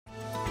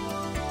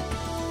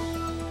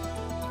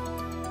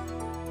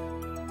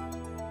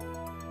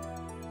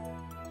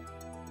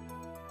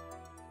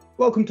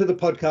Welcome to the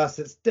podcast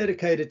that's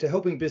dedicated to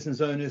helping business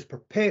owners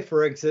prepare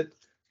for exit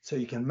so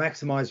you can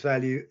maximize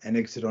value and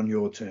exit on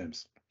your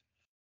terms.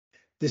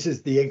 This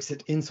is the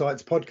Exit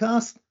Insights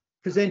podcast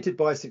presented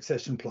by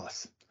Succession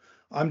Plus.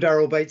 I'm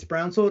Daryl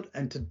Bates-Brownsword,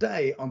 and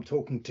today I'm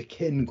talking to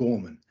Ken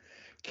Gorman.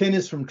 Ken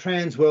is from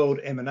Transworld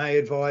M&A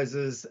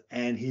Advisors,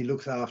 and he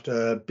looks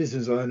after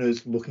business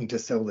owners looking to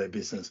sell their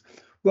business.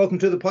 Welcome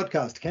to the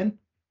podcast, Ken.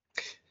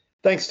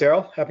 Thanks,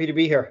 Daryl. Happy to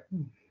be here.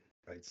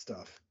 Great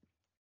stuff.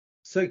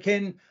 So,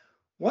 Ken,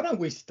 why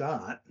don't we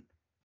start?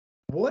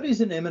 What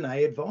is an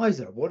M&A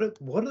advisor? What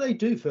do they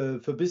do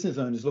for business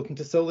owners looking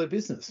to sell their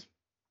business?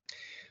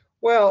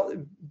 Well,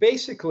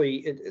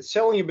 basically,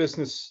 selling a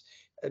business,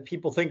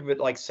 people think of it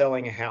like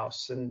selling a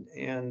house,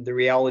 and the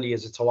reality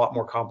is it's a lot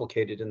more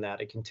complicated than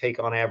that. It can take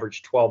on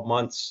average 12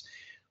 months.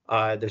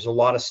 There's a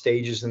lot of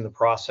stages in the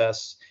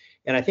process.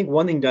 And I think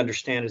one thing to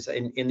understand is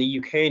in the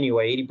UK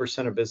anyway,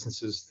 80% of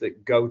businesses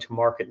that go to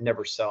market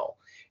never sell.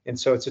 And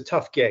so it's a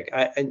tough gig.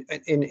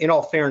 In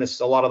all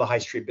fairness, a lot of the high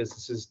street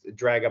businesses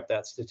drag up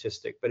that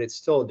statistic, but it's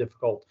still a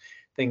difficult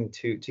thing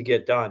to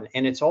get done.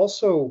 And it's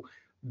also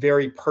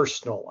very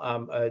personal.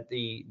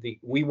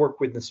 We work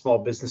with the small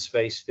business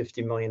space,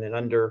 50 million and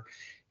under,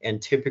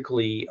 and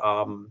typically,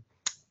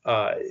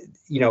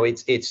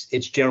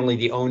 it's generally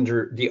the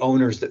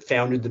owners that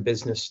founded the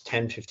business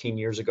 10, 15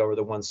 years ago are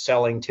the ones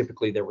selling.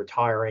 Typically, they're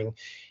retiring,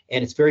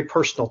 and it's very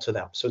personal to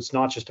them. So it's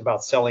not just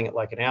about selling it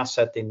like an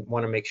asset. They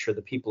want to make sure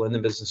the people in the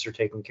business are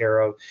taken care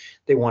of.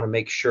 They want to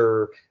make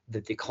sure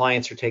that the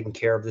clients are taken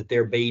care of, that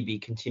their baby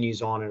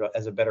continues on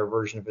as a better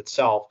version of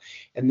itself.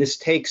 And this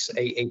takes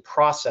a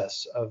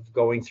process of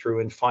going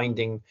through and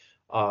finding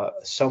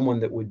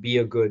someone that would be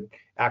a good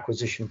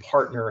acquisition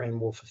partner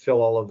and will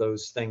fulfill all of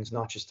those things,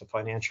 not just the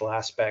financial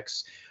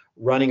aspects,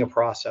 running a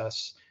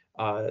process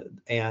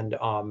and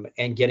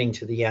getting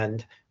to the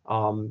end,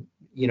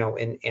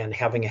 and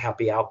having a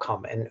happy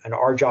outcome. And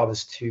our job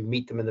is to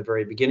meet them in the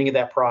very beginning of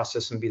that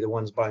process and be the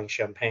ones buying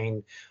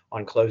champagne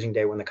on closing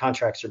day when the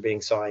contracts are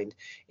being signed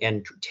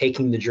and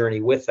taking the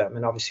journey with them.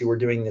 And obviously we're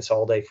doing this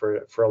all day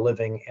for a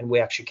living, and we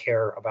actually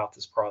care about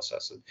this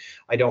process. And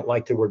I don't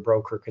like the word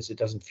broker because it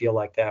doesn't feel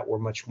like that. We're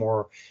much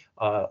more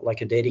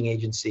like a dating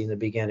agency in the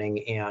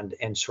beginning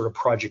and sort of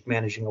project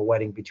managing a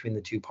wedding between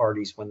the two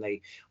parties when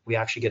we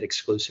actually get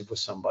exclusive with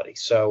somebody.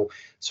 So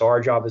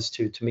our job is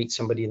to meet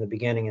somebody in the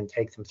beginning and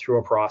take them through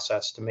a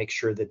process to make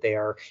sure that they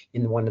are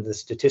in one of the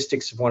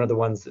statistics of one of the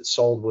ones that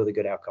sold with a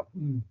good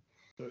outcome.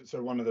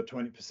 So one of the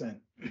 20%.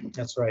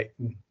 That's right.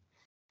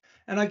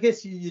 And I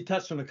guess you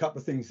touched on a couple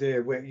of things there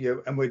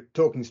and we're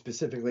talking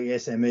specifically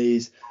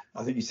SMEs.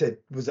 I think you said,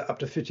 was it up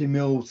to 50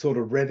 mil sort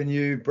of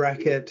revenue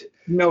bracket?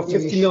 No,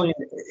 50 million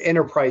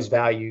enterprise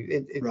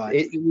value.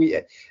 Right.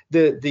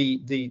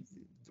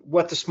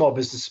 What the small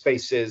business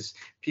space is,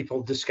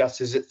 people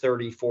discuss, is it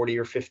 30, 40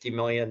 or 50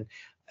 million?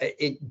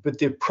 But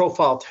the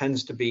profile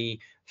tends to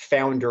be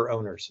founder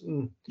owners.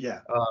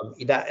 Yeah.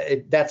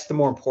 That's the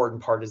more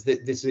important part, is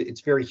that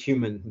it's very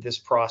human, this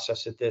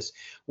process at this.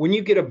 When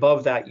you get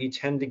above that, you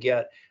tend to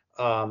get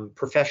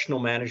professional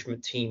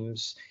management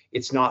teams.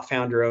 It's not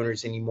founder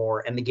owners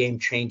anymore, and the game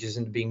changes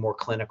into being more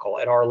clinical.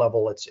 At our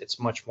level, it's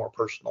much more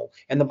personal,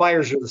 and the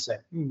buyers are the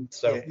same.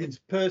 So yeah, it's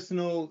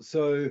personal.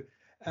 So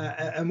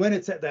and when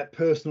it's at that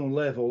personal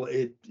level,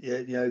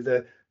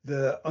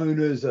 the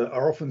owners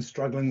are often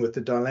struggling with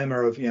the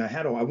dilemma of,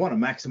 how do I want to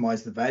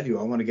maximize the value?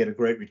 I want to get a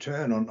great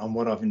return on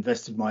what I've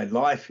invested my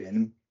life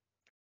in.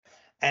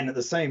 And at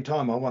the same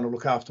time, I want to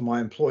look after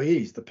my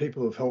employees, the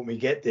people who've helped me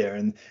get there.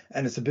 And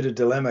it's a bit of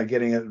dilemma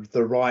getting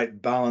the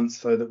right balance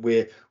so that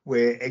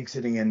we're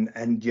exiting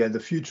and the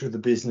future of the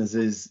business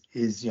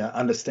is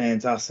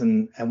understands us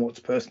and what's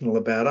personal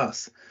about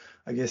us.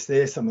 I guess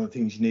there's some of the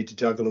things you need to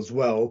juggle as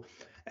well.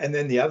 And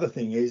then the other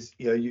thing is,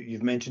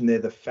 you've mentioned they're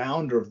the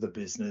founder of the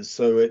business.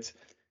 So it's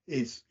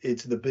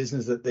the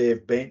business that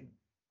they've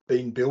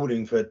been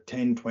building for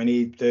 10,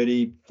 20,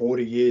 30,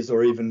 40 years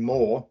or even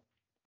more.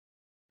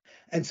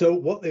 And so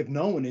what they've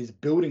known is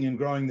building and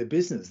growing the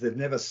business. They've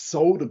never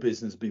sold a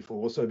business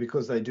before. So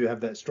because they do have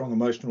that strong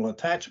emotional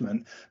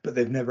attachment, but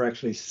they've never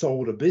actually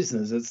sold a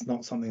business, it's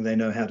not something they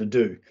know how to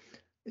do.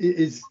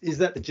 Is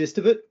that the gist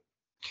of it?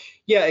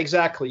 Yeah,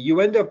 exactly.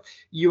 You end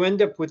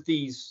up with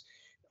these.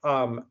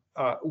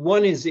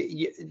 One is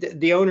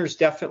the owners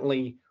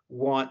definitely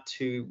want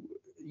to,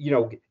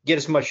 get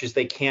as much as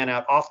they can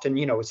out. Often,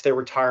 it's their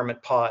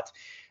retirement pot.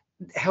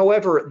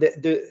 However,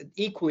 the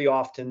equally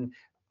often,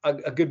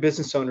 a good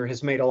business owner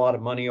has made a lot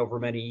of money over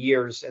many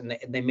years, and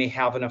they may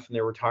have enough in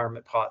their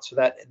retirement pot. So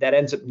that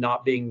ends up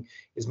not being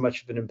as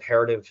much of an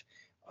imperative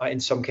in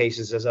some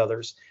cases as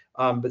others.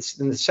 But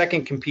then the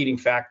second competing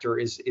factor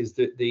is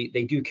that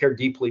they do care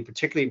deeply,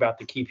 particularly about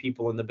the key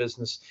people in the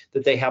business,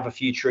 that they have a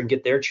future and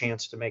get their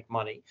chance to make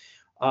money.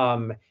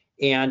 And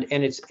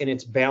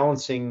it's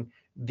balancing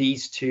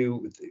these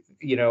two,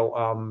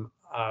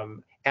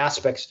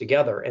 aspects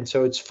together. And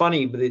so it's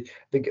funny, but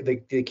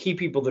the key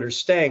people that are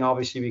staying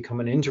obviously become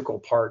an integral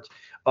part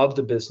of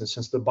the business,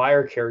 since the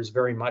buyer cares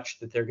very much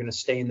that they're going to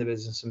stay in the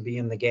business and be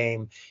in the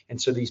game.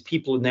 And so these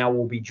people now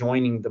will be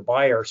joining the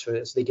buyer. So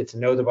as they get to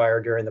know the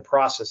buyer during the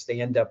process, they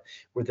end up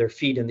with their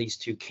feet in these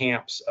two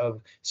camps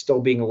of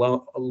still being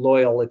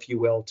loyal, if you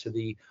will, to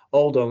the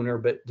old owner,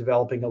 but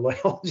developing a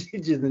loyalty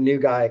to the new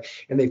guy,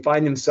 and they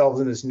find themselves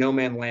in this no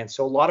man land.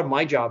 So a lot of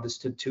my job is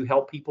to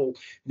help people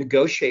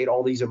negotiate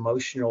all these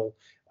emotional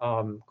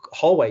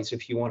hallways,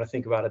 if you want to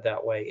think about it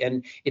that way.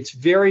 And it's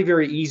very,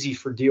 very easy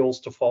for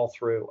deals to fall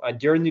through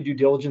during the due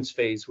diligence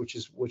phase, which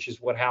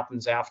is what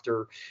happens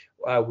after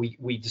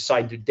we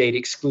decide to date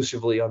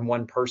exclusively on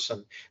one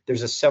person.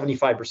 There's a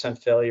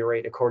 75% failure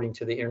rate according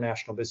to the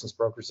International Business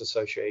Brokers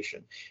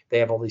Association. They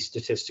have all these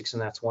statistics,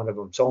 and that's one of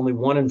them. So only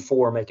 1 in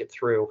 4 make it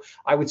through.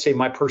 I would say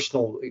my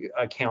personal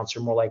accounts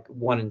are more like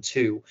 1 in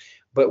 2.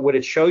 But what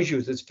it shows you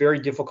is it's very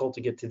difficult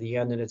to get to the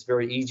end, and it's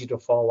very easy to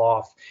fall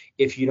off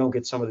if you don't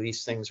get some of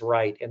these things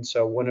right. And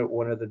so one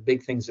of the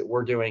big things that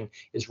we're doing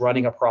is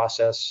running a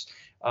process.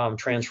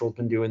 Transworld's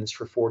been doing this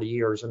for 40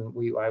 years, and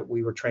we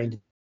were trained.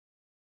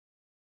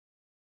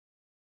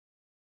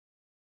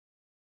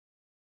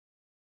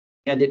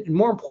 And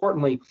more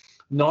importantly,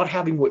 not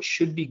having what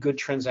should be good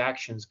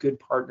transactions, good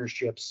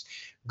partnerships,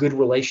 good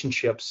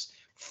relationships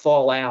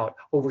fall out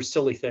over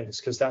silly things,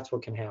 because that's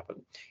what can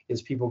happen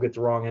is people get the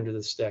wrong end of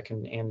the stick,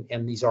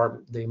 and these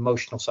aren't, the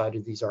emotional side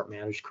of these aren't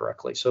managed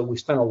correctly. So we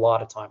spend a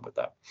lot of time with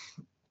that.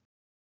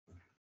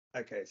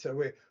 Okay, so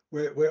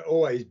we're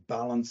always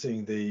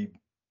balancing the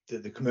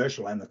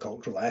commercial and the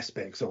cultural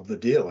aspects of the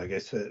deal, I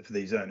guess, for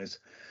these owners.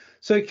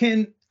 So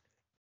Ken,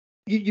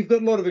 you've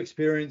got a lot of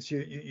experience.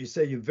 You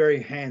say you're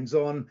very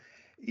hands-on.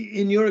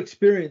 In your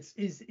experience,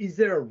 is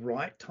there a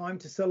right time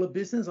to sell a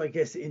business, I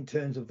guess, in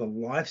terms of the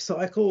life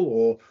cycle,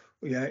 or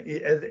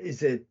is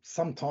there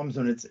sometimes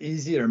when it's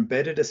easier and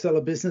better to sell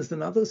a business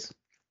than others?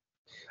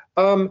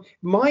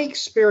 My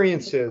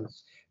experience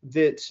is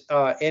that,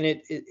 and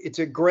it's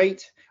a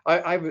great.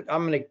 I'm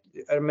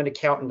an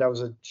accountant. I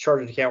was a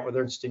chartered accountant with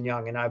Ernst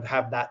Young, and I've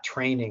had that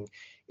training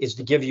is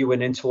to give you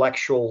an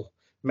intellectual,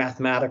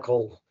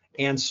 mathematical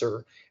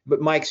answer. But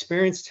my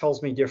experience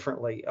tells me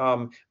differently.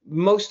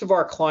 Most of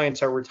our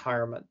clients are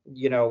retirement,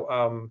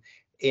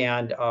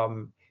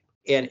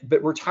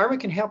 but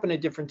retirement can happen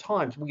at different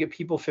times. We get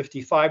people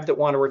 55 that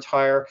want to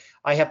retire.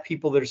 I have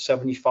people that are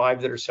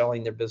 75 that are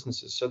selling their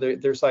businesses. So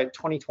there's like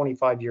 20,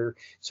 25 year.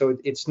 So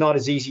it's not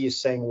as easy as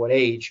saying what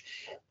age.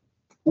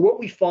 What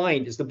we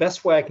find is the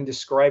best way I can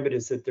describe it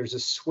is that there's a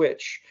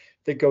switch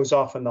that goes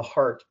off in the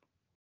heart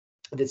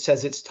that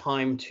says it's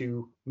time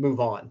to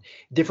move on.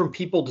 Different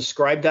people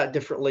describe that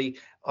differently.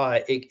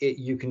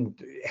 You can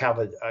have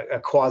a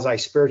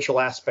quasi-spiritual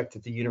aspect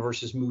that the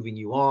universe is moving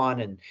you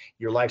on and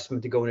your life's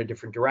meant to go in a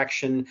different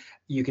direction.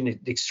 You can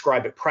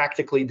describe it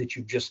practically that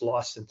you've just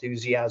lost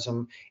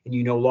enthusiasm and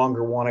you no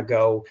longer want to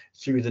go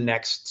through the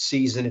next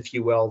season, if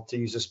you will, to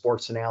use a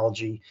sports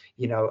analogy.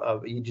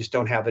 You just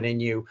don't have it in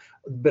you.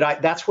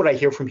 But that's what I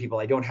hear from people.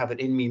 I don't have it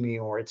in me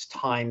anymore. It's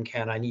time,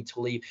 Ken. I need to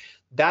leave.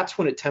 That's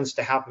when it tends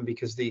to happen,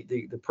 because the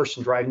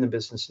person driving the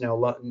business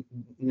now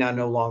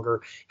no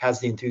longer has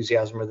the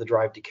enthusiasm or the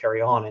drive to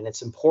carry on. And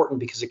it's important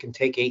because it can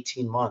take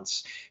 18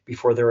 months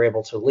before they're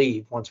able to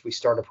leave once we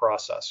start a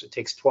process. It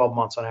takes 12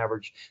 months on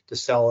average to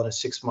sell in a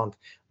 6-month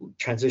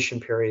transition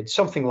period,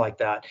 something like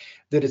that,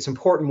 that it's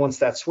important once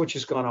that switch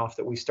has gone off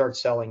that we start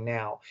selling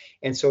now.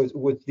 And so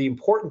the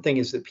important thing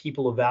is that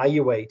people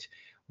evaluate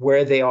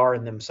where they are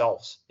in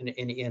themselves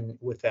in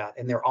with that,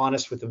 and they're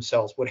honest with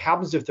themselves. What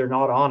happens if they're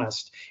not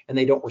honest and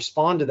they don't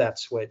respond to that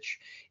switch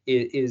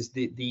is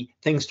the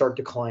things start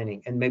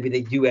declining, and maybe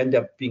they do end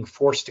up being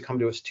forced to come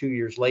to us 2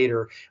 years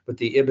later, but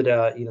the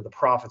EBITDA, the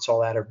profits,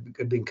 all that are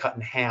being cut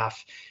in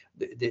half.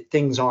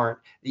 Things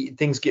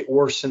get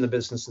worse in the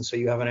business, and so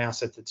you have an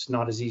asset that's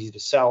not as easy to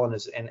sell,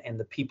 and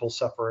the people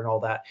suffer and all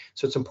that.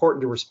 So it's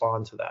important to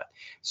respond to that.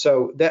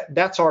 So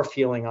that's our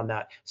feeling on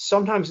that.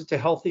 Sometimes it's a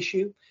health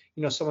issue.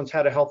 Someone's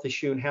had a health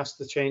issue and has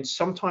to change.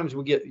 Sometimes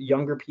we get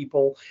younger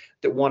people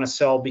that want to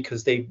sell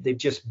because they've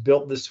just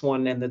built this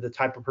one, and they're the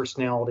type of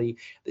personality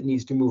that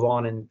needs to move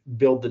on and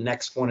build the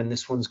next one, and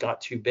this one's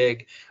got too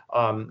big.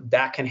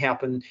 That can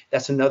happen.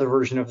 That's another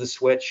version of the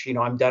switch.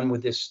 I'm done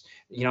with this.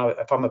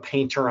 If I'm a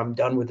painter, I'm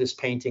done with this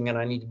painting and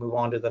I need to move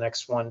on to the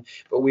next one.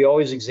 But we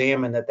always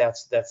examine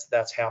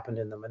that's happened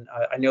in them. And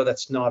I know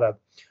that's not a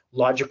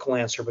logical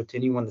answer, but to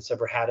anyone that's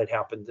ever had it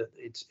happen,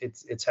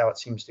 it's how it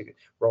seems to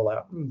roll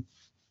out.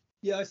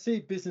 Yeah, I see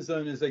business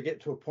owners, they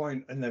get to a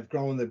point and they've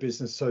grown their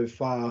business so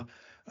far,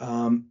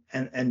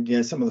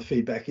 and some of the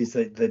feedback is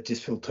that they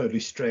just feel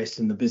totally stressed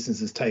and the business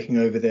is taking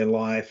over their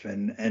life,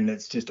 and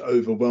it's just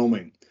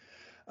overwhelming.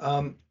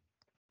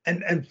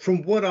 And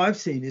from what I've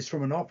seen is,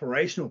 from an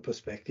operational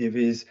perspective,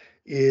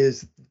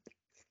 is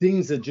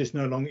things are just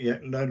no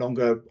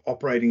longer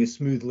operating as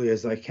smoothly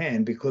as they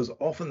can, because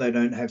often they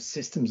don't have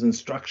systems and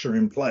structure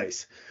in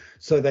place.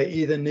 So they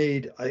either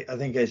need, I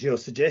think, as you're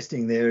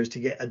suggesting there, is to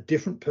get a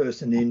different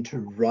person in to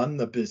run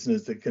the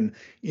business that can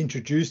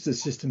introduce the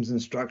systems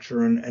and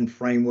structure and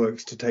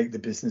frameworks to take the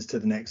business to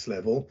the next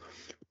level,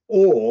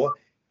 or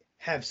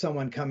have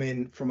someone come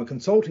in from a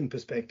consulting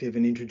perspective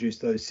and introduce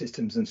those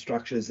systems and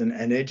structures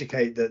and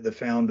educate the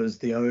founders,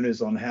 the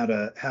owners, on how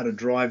to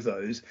drive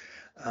those.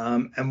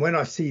 And when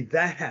I see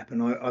that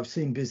happen, I've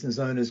seen business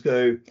owners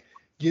go,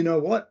 you know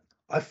what?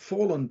 I've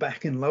fallen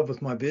back in love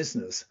with my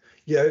business.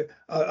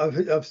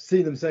 I've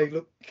seen them say,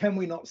 look, can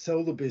we not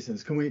sell the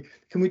business? Can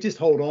we just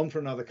hold on for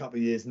another couple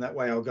of years, and that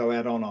way I'll go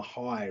out on a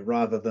high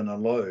rather than a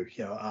low,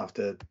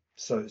 after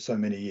so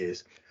many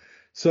years.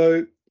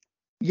 So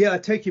yeah, I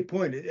take your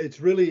point. It's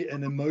really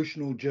an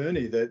emotional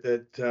journey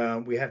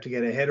that we have to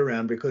get our head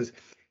around, because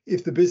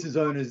if the business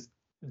owners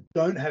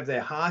don't have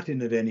their heart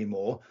in it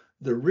anymore,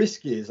 the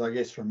risk is, I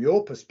guess, from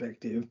your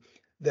perspective,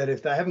 that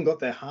if they haven't got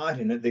their heart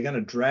in it, they're going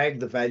to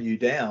drag the value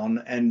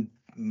down and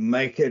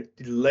make it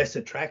less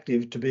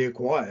attractive to be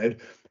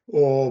acquired,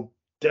 or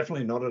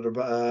definitely not at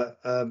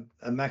a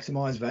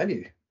maximized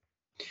value.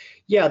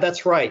 Yeah,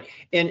 that's right.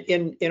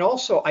 And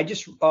also, I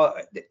just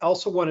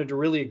also wanted to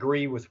really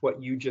agree with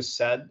what you just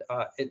said,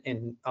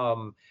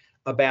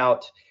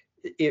 about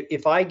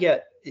if I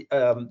get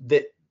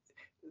that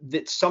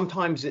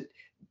sometimes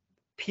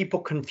people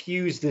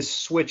confuse this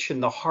switch in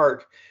the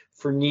heart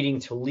for needing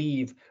to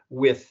leave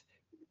with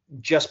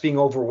just being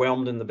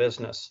overwhelmed in the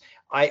business.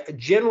 I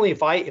generally,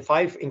 if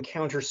I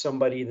encounter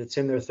somebody that's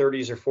in their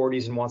 30s or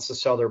 40s and wants to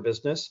sell their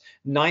business,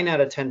 9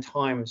 out of 10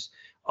 times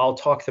I'll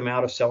talk them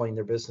out of selling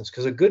their business,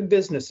 because a good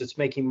business that's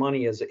making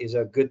money is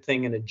a good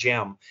thing and a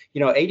gem.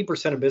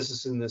 80% of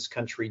businesses in this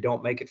country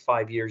don't make it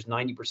 5 years,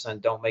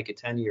 90% don't make it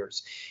 10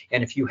 years.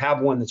 And if you have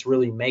one that's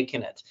really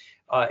making it,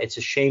 it's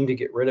a shame to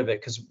get rid of it,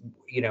 because,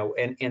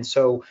 and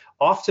so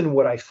often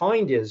what I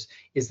find is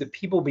that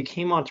people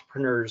became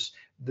entrepreneurs.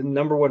 The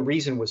number one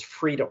reason was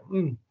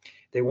freedom.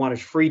 They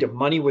wanted freedom.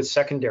 Money was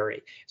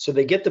secondary. So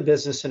they get the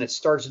business and it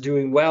starts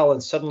doing well,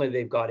 and suddenly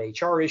they've got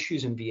HR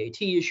issues and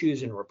VAT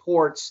issues and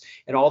reports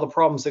and all the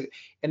problems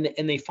and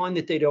they find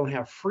that they don't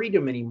have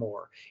freedom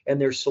anymore. And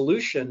their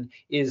solution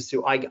is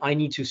I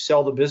need to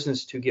sell the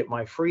business to get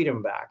my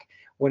freedom back.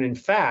 When in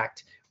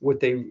fact,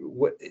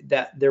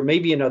 that there may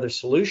be another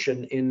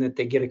solution, in that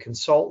they get a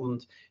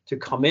consultant to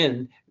come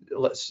in,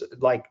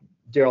 like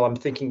Daryl, I'm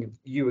thinking of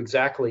you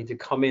exactly, to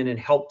come in and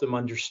help them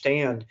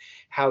understand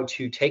how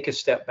to take a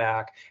step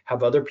back,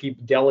 have other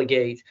people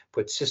delegate,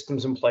 put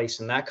systems in place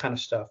and that kind of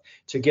stuff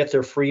to get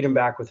their freedom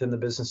back within the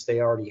business they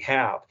already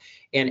have.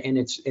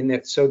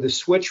 So the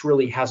switch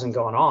really hasn't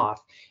gone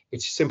off.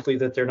 It's simply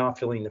that they're not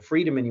feeling the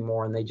freedom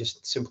anymore, and they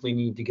just simply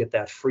need to get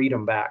that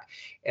freedom back,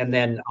 and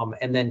then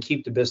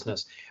keep the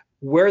business.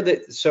 But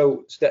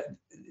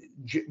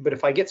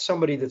if I get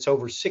somebody that's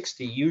over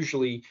 60,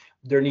 usually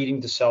they're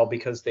needing to sell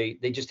because they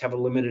just have a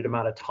limited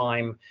amount of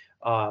time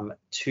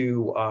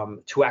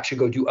to actually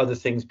go do other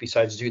things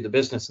besides do the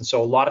business. And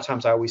so a lot of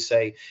times I always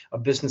say a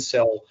business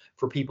sale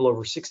for people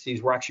over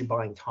 60s, we're actually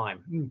buying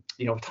time.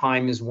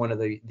 Time is one of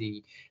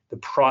the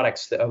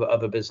products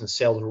of a business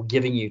sale. We're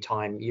giving you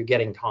time, you're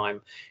getting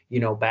time,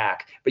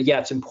 back. But yeah,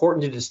 it's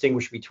important to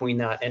distinguish between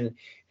that. And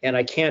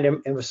I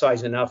can't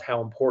emphasize enough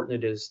how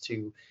important it is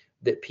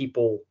that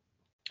people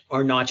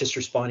are not just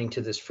responding to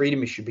this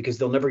freedom issue, because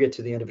they'll never get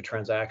to the end of a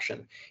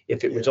transaction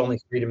if it was only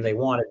freedom they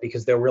wanted,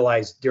 because they'll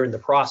realize during the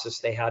process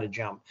they had to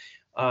jump.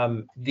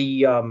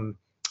 The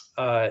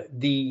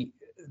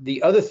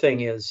other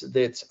thing is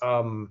that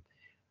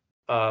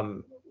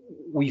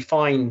we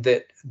find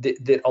that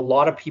a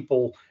lot of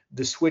people,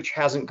 the switch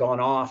hasn't gone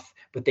off,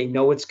 but they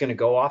know it's going to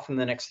go off in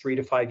the next 3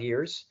 to 5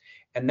 years.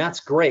 And that's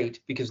great,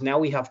 because now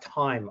we have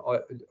time,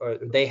 or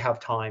they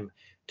have time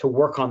to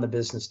work on the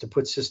business, to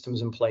put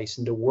systems in place,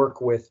 and to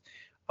work with,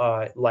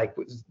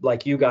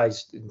 like you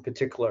guys in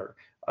particular,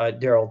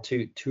 Daryl,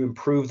 to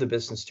improve the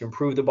business, to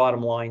improve the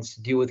bottom lines,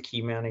 to deal with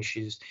key man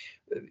issues,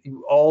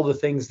 all the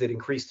things that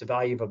increase the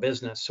value of a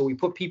business. So we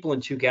put people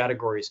in 2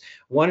 categories.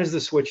 One is the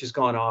switch has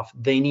gone off.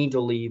 They need to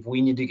leave.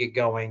 We need to get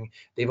going.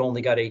 They've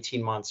only got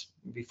 18 months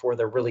before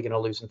they're really going to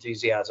lose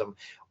enthusiasm.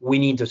 We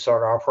need to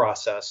start our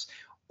process.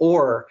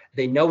 Or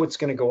they know it's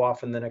going to go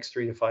off in the next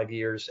 3 to 5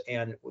 years,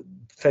 and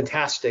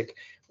fantastic.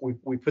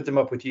 We put them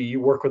up with you. You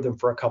work with them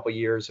for a couple of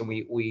years, and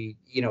we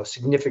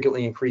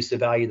significantly increase the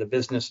value of the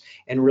business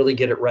and really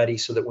get it ready,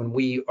 so that when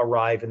we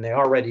arrive and they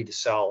are ready to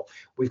sell,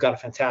 we've got a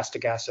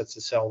fantastic asset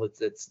to sell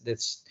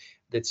that's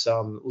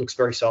looks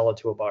very solid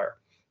to a buyer.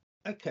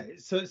 Okay,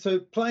 so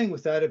playing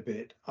with that a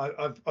bit,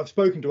 I've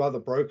spoken to other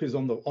brokers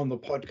on the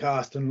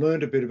podcast and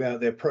learned a bit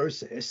about their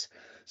process.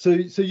 So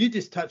you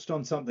just touched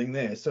on something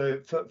there. So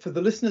for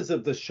the listeners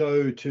of the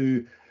show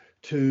to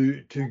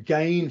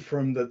gain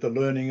from the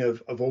learning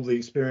of all the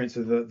experience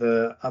of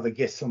the other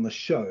guests on the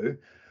show,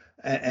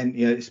 and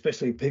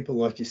especially people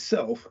like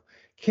yourself,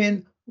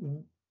 Ken,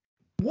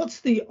 what's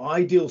the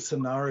ideal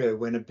scenario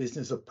when a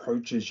business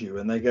approaches you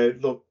and they go,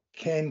 look,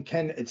 Ken,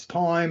 it's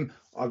time.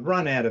 I've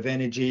run out of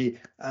energy,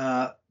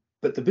 but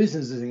the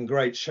business is in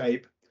great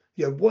shape.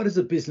 What does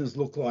a business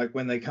look like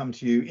when they come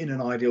to you in an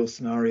ideal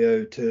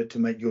scenario to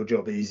make your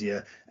job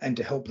easier and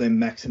to help them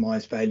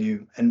maximize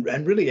value and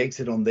really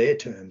exit on their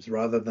terms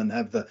rather than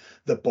have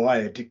the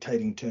buyer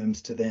dictating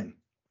terms to them?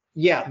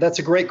 Yeah, that's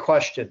a great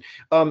question.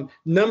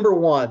 Number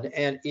one,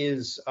 and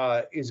is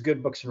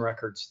good books and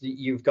records.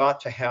 You've got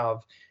to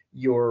have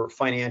your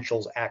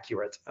financials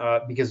accurate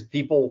because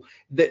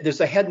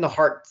there's a head and a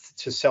heart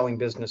to selling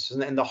businesses,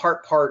 and the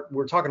heart part,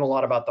 we're talking a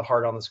lot about the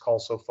heart on this call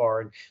so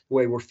far and the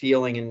way we're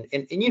feeling,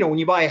 and when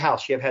you buy a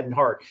house, you have head and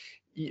heart.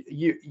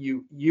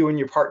 You and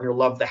your partner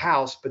love the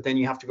house, but then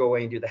you have to go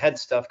away and do the head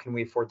stuff. Can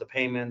we afford the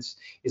payments?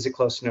 Is it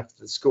close enough to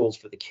the schools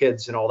for the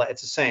kids and all that?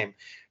 It's the same.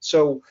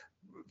 So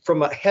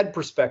from a head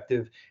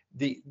perspective,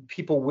 the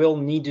people will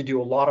need to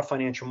do a lot of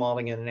financial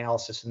modeling and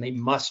analysis, and they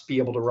must be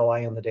able to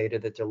rely on the data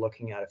that they're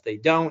looking at. If they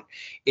don't,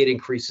 it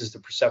increases the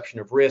perception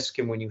of risk,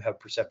 and when you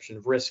have perception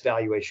of risk,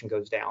 valuation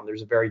goes down.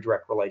 There's a very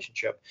direct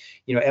relationship.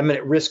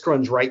 M&A risk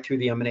runs right through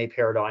the M&A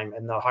paradigm,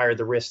 and the higher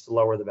the risk, the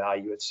lower the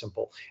value. It's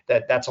simple.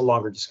 That's a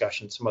longer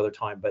discussion some other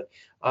time, but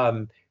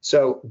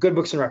so good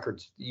books and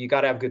records. You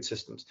got to have good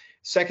systems.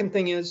 Second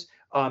thing is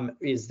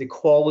the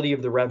quality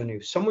of the revenue.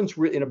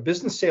 In a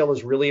business sale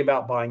is really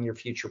about buying your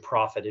future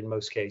profit in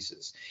most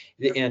cases.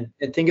 And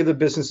think of the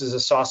business as a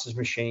sausage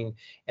machine,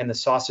 and the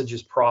sausage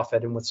is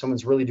profit. And what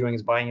someone's really doing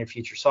is buying your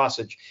future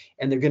sausage,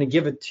 and they're going to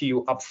give it to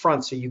you up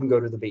front so you can go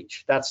to the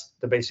beach. That's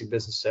the basic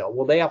business sale.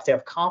 Well, they have to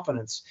have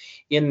confidence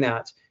in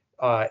that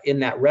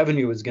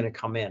revenue is going to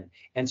come in.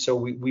 And so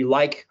we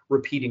like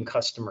repeating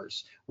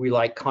customers. We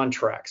like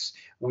contracts.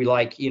 We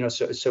like,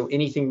 so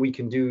anything we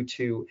can do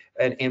to,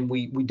 and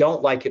we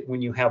don't like it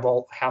when you have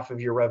half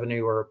of your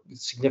revenue or a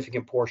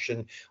significant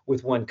portion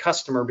with one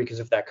customer, because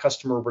if that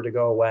customer were to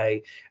go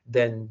away,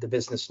 then the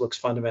business looks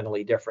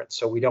fundamentally different.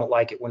 So we don't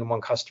like it when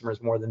one customer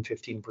is more than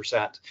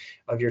 15%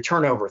 of your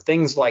turnover,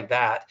 things like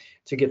that,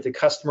 to get the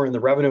customer and the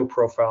revenue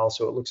profile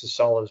so it looks as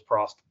solid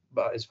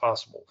as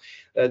possible.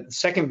 The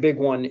second big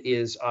one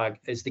is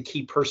the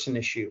key person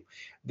issue.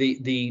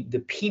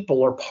 The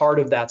people are part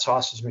of that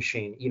sausage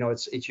machine.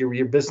 It's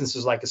your business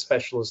is like a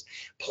specialist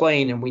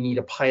plane, and we need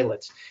a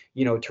pilot,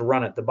 to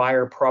run it. The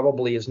buyer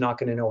probably is not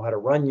going to know how to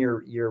run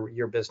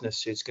your business,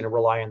 so it's going to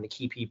rely on the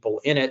key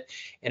people in it.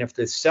 And if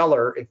the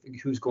seller,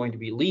 who's going to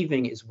be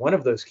leaving, is one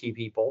of those key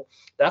people,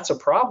 that's a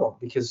problem,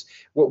 because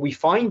what we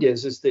find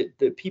is that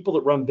the people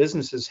that run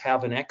businesses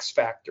have an X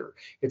factor.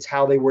 It's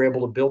how they were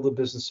able to build the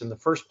business in the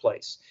first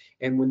place.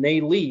 And when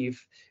they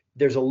leave,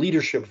 there's a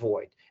leadership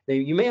void.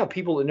 You may have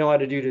people that know how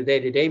to do the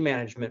day-to-day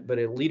management, but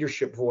a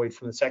leadership void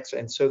from the sex.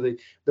 And so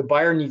the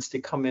buyer needs to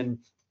come in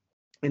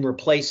and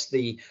replace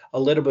a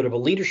little bit of a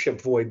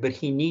leadership void, but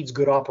he needs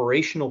good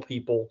operational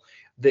people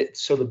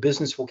so the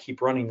business will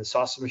keep running. The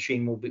sausage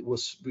machine will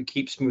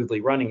keep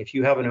smoothly running. If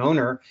you have an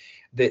owner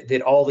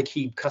that all the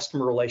key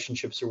customer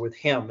relationships are with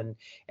him,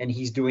 and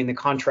he's doing the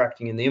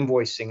contracting and the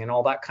invoicing and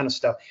all that kind of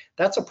stuff,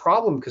 that's a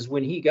problem, because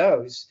when he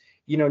goes,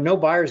 no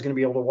buyer is going to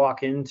be able to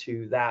walk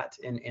into that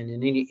and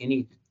in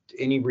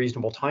any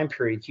reasonable time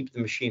period keep the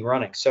machine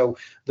running. So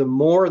the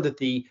more that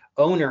the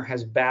owner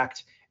has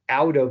backed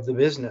out of the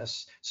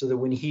business so that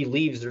when he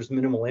leaves there's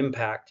minimal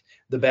impact,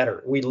 the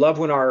better. We love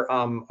when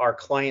our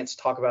clients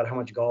talk about how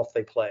much golf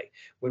they play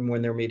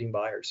when they're meeting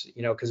buyers,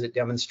 because it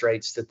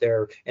demonstrates that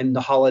they're in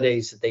the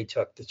holidays that they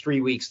took, the 3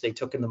 weeks they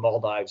took in the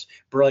Maldives.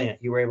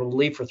 Brilliant. You were able to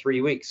leave for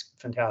 3 weeks.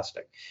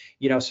 Fantastic.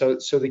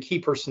 So the key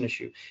person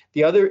issue.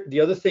 The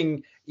other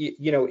thing,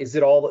 is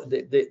that all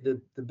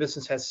the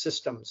business has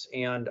systems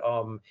and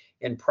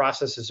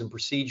processes and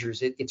procedures.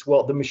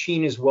 The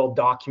machine is well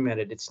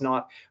documented. It's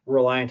not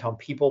reliant on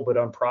people, but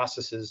on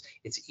processes.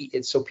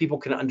 It's so people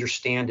can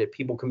understand it.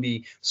 People can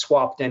be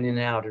swapped in and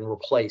out and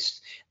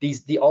replaced.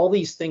 All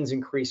these things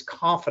increase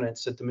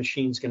confidence that the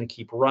machine's going to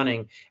keep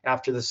running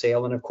after the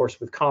sale. And of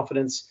course, with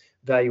confidence,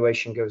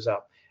 valuation goes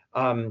up.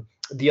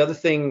 The other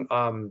thing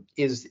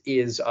is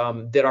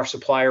that our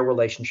supplier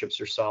relationships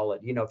are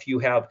solid.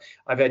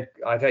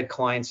 I've had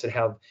clients that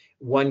have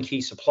one key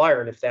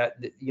supplier, and if that,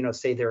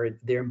 say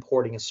they're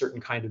importing a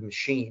certain kind of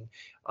machine,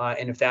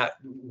 and if that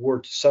were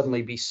to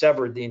suddenly be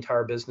severed, the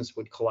entire business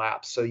would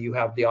collapse. So you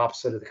have the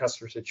opposite of the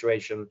customer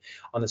situation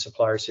on the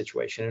supplier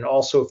situation. And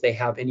also, if they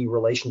have any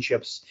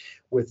relationships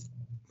with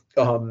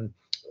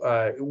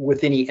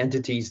any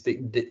entities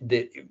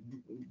that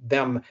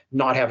them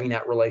not having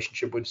that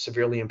relationship would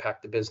severely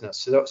impact the business.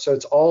 So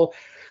it's all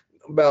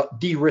about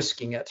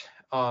de-risking it,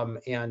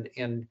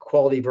 and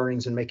quality of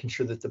earnings, and making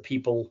sure that the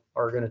people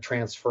are going to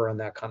transfer and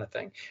that kind of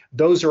thing.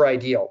 Those are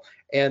ideal.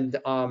 And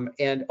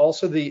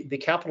also the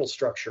capital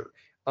structure.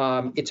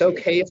 It's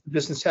okay if the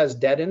business has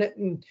debt in it.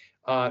 And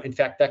in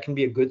fact, that can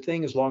be a good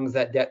thing as long as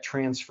that debt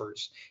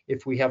transfers.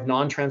 If we have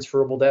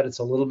non-transferable debt, it's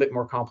a little bit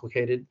more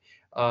complicated.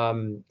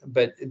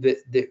 But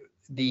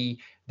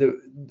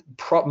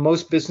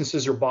most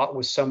businesses are bought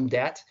with some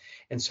debt.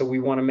 And so we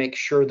want to make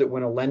sure that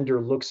when a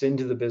lender looks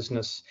into the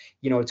business,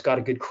 it's got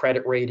a good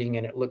credit rating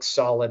and it looks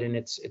solid, and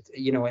it's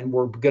and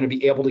we're going to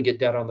be able to get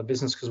debt on the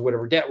business, because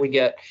whatever debt we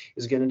get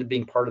is going to end up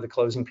being part of the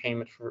closing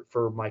payment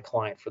for my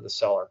client, for the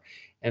seller.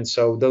 And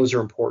so those are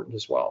important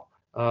as well.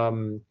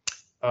 And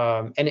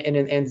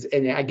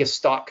I guess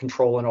stock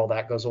control and all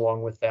that goes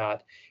along with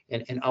that.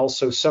 And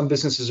also some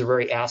businesses are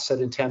very asset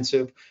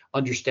intensive,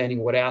 understanding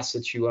what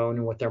assets you own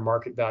and what their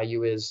market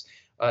value is.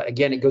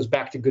 Again, it goes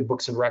back to good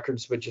books and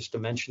records, but just to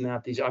mention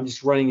that, I'm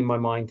just running in my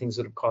mind things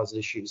that have caused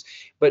issues.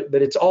 But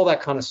it's all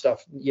that kind of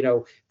stuff.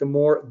 The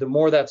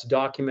more that's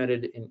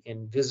documented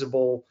and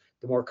visible,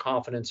 the more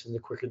confidence and the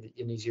quicker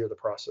and easier the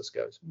process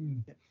goes.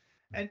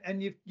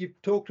 And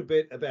you've talked a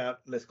bit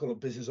about, let's call it,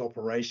 business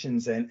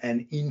operations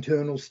and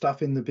internal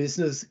stuff in the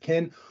business.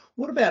 Ken,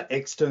 what about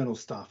external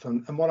stuff?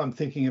 And what I'm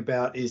thinking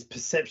about is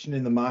perception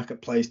in the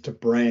marketplace to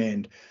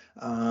brand,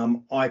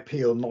 IP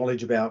or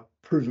knowledge about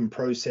proven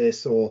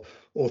process or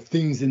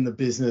things in the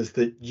business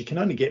that you can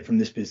only get from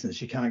this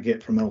business, you can't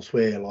get from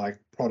elsewhere, like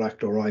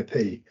product or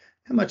IP.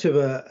 How much of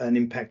an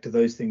impact do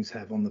those things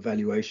have on the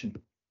valuation?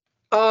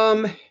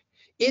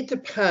 It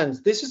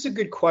depends. This is a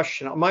good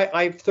question.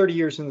 I have 30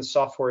 years in the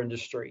software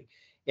industry,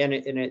 and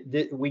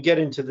we get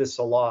into this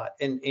a lot.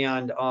 And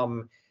in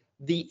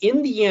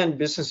the end,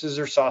 businesses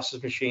are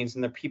sausage machines,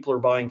 and the people are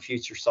buying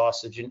future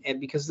sausage. And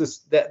because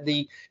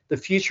the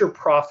future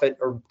profit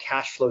or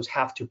cash flows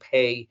have to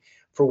pay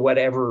for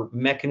whatever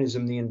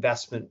mechanism the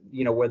investment,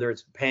 whether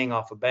it's paying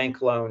off a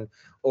bank loan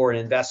or an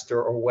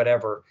investor or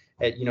whatever,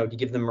 to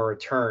give them a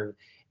return.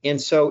 And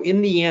so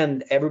in the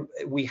end,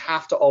 we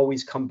have to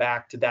always come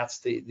back to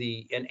that's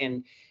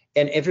and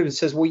everyone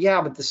says, well,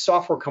 yeah, but the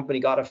software company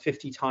got a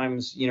 50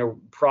 times,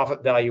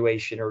 profit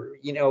valuation, or,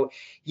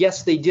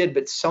 yes, they did.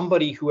 But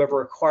somebody,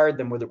 whoever acquired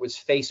them, whether it was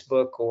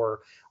Facebook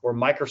or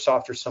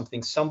Microsoft or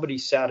something, somebody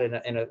sat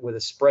with a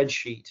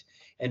spreadsheet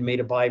and made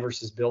a buy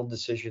versus build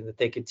decision that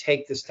they could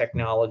take this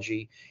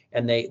technology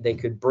and they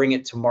could bring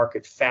it to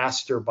market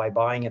faster by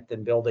buying it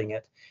than building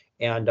it.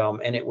 And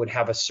it would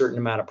have a certain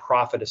amount of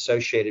profit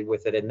associated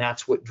with it, and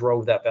that's what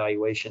drove that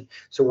valuation.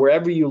 So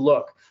wherever you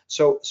look,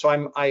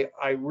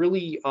 I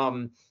really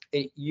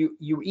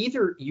you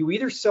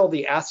either sell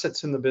the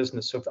assets in the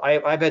business. So if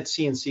I've had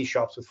CNC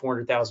shops with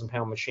 400,000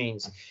 pound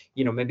machines,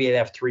 maybe they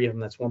have 3 of them.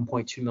 That's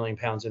 1.2 million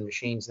pounds in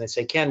machines, and they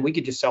say, Ken, we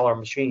could just sell our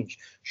machines.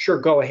 Sure,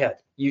 go ahead.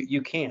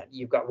 You can.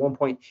 You've got 1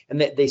 point, and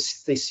they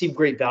see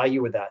great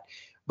value with that.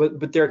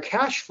 But their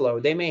cash flow,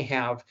 they may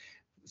have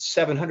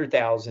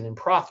 700,000 in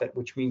profit,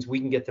 which means we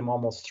can get them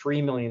almost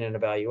 3 million in a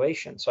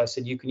valuation. So I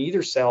said, you can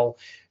either sell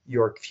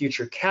your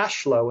future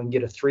cash flow and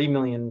get a 3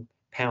 million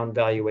pound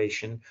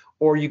valuation,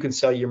 or you can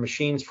sell your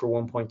machines for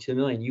 1.2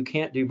 million. You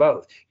can't do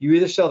both. You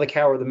either sell the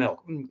cow or the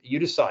milk. You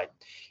decide.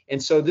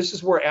 And so this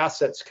is where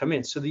assets come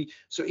in. So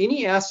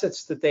any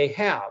assets that they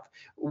have,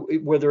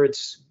 whether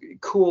it's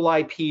cool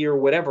IP or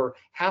whatever,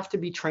 have to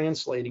be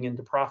translating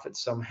into profit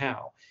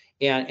somehow.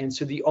 And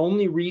so the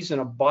only reason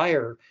a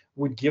buyer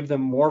would give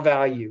them more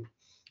value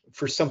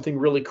for something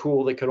really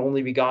cool that could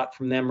only be got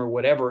from them or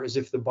whatever is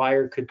if the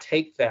buyer could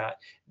take that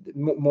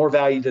more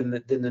value than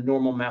the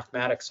normal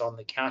mathematics on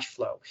the cash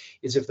flow,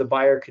 is if the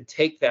buyer could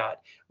take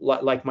that,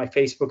 like my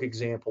Facebook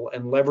example,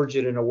 and leverage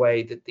it in a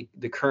way that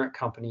the current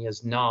company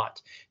is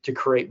not, to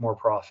create more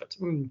profit.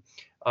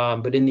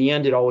 But in the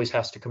end, it always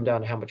has to come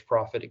down to how much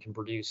profit it can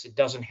produce. It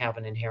doesn't have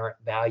an inherent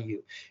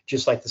value,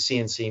 just like the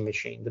CNC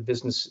machine. The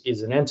business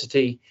is an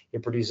entity.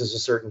 It produces a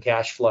certain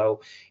cash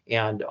flow,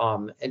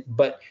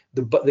 but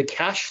the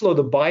cash flow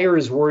the buyer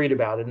is worried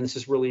about, and this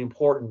is really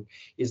important,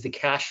 is the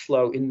cash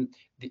flow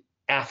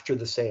after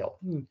the sale,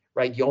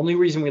 right? The only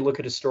reason we look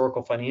at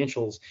historical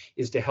financials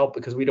is to help,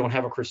 because we don't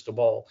have a crystal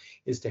ball,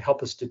 is to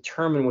help us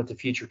determine what the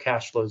future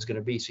cash flow is going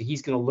to be. So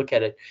he's going to look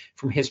at it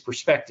from his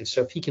perspective.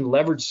 So if he can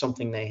leverage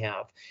something they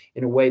have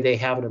in a way they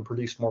have it and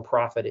produce more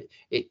profit,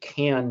 it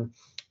can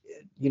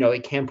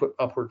put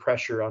upward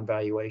pressure on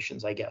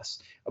valuations, I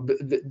guess.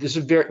 This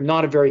is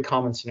not a very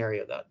common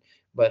scenario,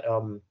 but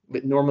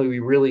normally we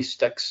really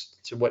stick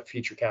to what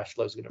future cash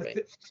flow is going to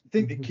be. I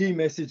think the key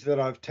message that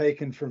I've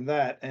taken from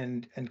that,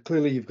 and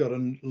clearly you've got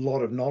a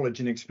lot of knowledge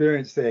and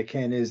experience there,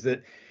 Ken, is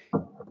that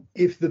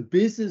if the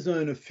business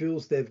owner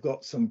feels they've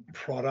got some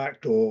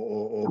product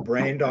or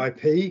brand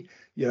IP,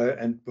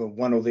 and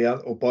one or the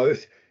other or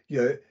both,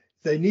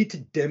 they need to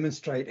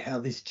demonstrate how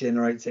this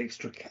generates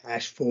extra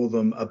cash for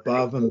them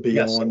above and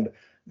beyond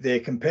their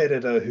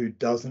competitor who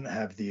doesn't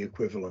have the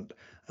equivalent.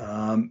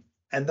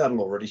 And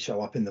that'll already show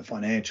up in the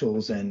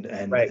financials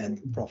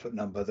and profit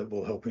number that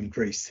will help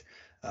increase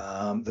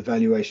the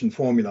valuation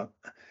formula.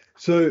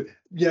 So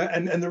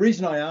and the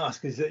reason I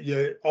ask is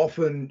that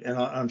often, and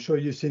I'm sure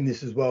you've seen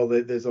this as well,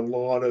 that there's a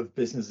lot of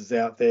businesses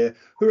out there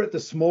who are at the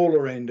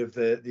smaller end of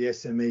the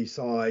SME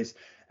size,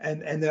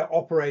 and they're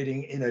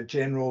operating in a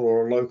general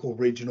or a local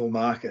regional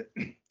market,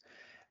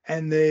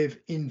 and they've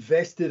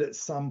invested at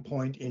some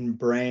point in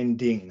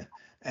branding.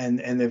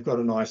 And they've got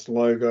a nice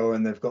logo,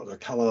 and they've got the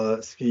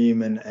color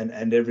scheme,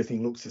 and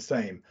everything looks the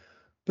same.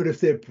 But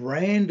if their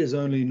brand is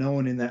only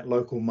known in that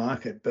local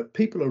market, but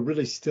people are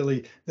really still,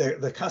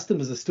 the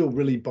customers are still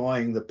really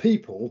buying the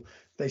people,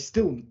 they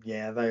still,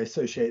 yeah, they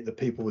associate the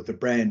people with the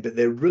brand, but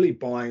they're really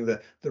buying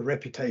the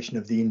reputation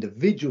of the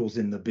individuals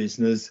in the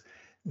business,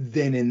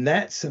 then in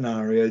that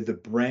scenario, the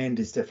brand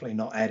is definitely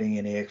not adding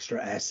any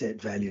extra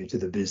asset value to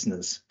the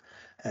business.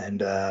 And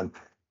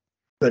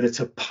but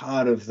it's a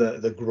part of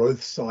the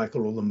growth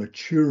cycle or the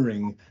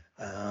maturing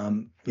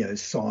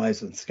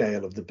size and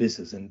scale of the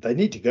business, and they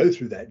need to go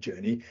through that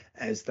journey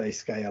as they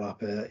scale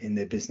up in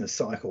their business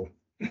cycle.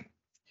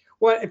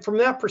 Well, and from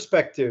that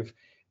perspective,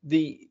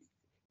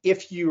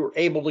 if you're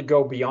able to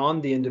go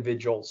beyond the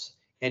individuals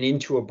and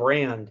into a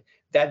brand,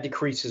 that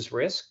decreases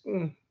risk.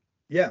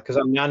 Yeah, because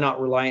I'm now not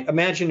reliant.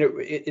 Imagine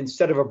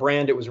instead of a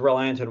brand, it was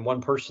reliant on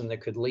one person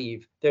that could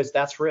leave.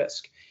 That's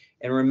risk.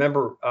 And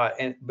remember,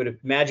 but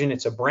imagine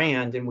it's a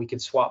brand and we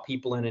could swap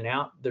people in and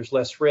out. There's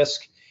less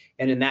risk,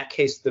 and in that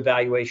case, the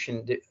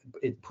valuation,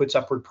 it puts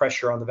upward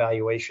pressure on the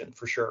valuation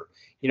for sure.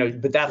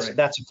 But that's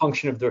a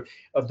function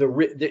of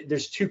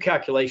there's two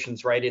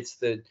calculations, right? It's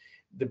the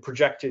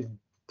projected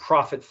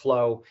profit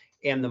flow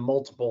and the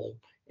multiple,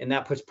 and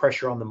that puts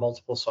pressure on the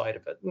multiple side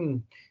of it.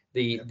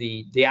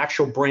 The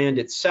actual brand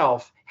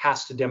itself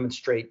has to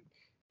demonstrate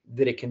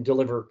that it can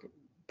deliver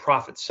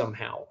profit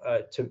somehow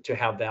to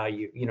have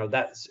value.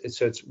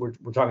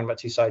 We're talking about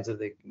two sides of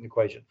the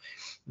equation.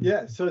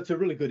 Yeah, so it's a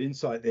really good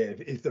insight there.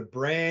 If the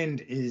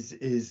brand is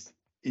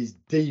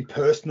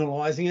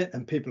depersonalizing it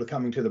and people are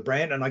coming to the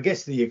brand, and I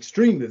guess the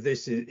extreme of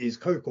this is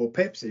Coke or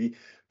Pepsi.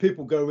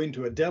 People go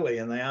into a deli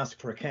and they ask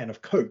for a can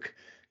of Coke.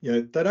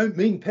 They don't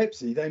mean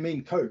Pepsi, they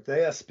mean Coke.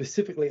 They are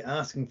specifically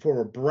asking for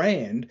a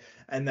brand,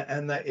 and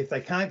that if they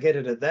can't get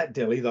it at that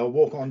deli, they'll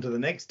walk on to the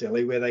next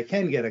deli where they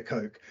can get a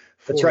Coke.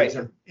 That's right.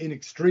 In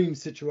extreme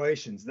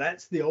situations,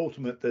 that's the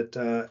ultimate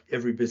that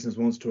every business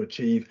wants to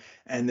achieve,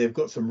 and they've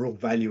got some real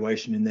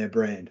valuation in their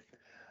brand.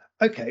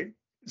 Okay,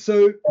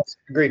 so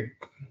agreed.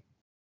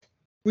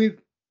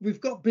 We've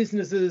got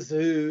businesses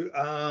who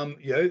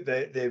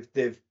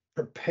they've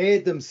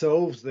prepared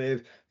themselves,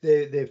 they're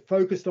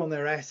focused on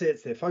their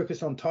assets, they're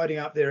focused on tidying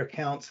up their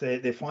accounts, their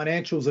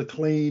financials are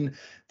clean,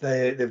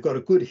 they've got a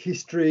good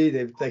history,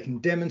 they can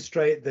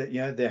demonstrate that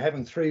they're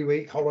having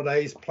 3-week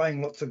holidays,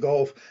 playing lots of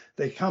golf.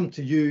 They come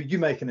to you, you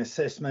make an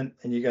assessment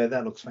and you go,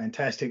 that looks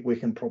fantastic, we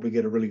can probably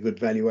get a really good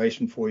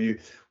valuation for you,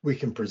 we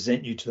can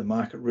present you to the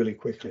market really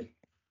quickly.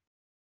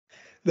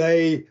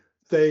 They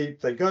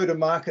go to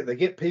market, they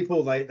get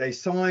people, they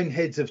sign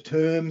heads of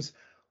terms.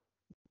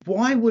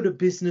 Why would a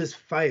business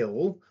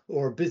fail,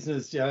 or a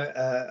business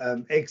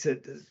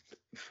exit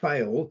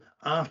fail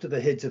after the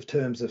heads of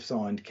terms have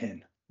signed,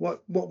 Ken?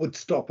 What would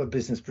stop a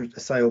business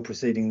sale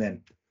proceeding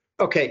then?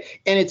 Okay,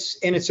 and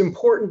it's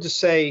important to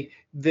say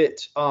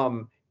that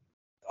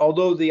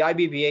although the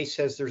IBBA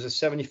says there's a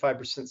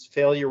 75%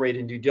 failure rate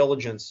in due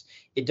diligence,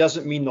 it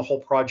doesn't mean the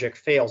whole project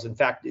fails. In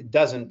fact, it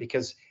doesn't,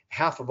 because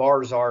half of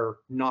ours are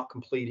not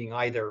completing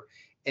either.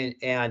 And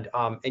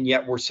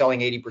yet we're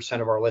selling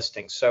 80% of our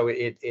listings. So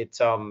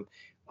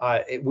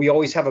we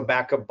always have a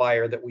backup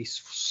buyer that we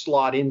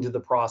slot into the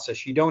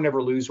process. You don't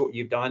ever lose what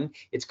you've done.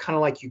 It's kind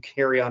of like you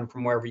carry on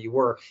from wherever you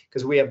were,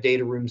 because we have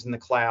data rooms in the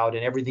cloud,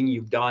 and everything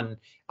you've done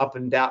up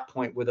in that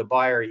point with a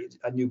buyer,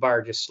 a new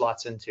buyer just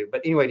slots into.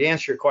 But anyway, to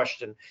answer your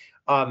question,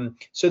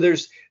 so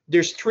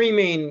there's three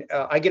main,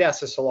 I get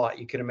asked this a lot,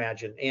 you can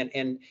imagine,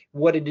 and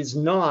what it is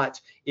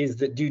not is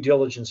that due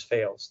diligence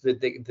fails,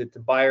 that the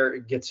buyer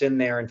gets in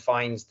there and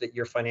finds that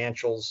your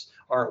financials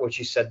aren't what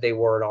you said they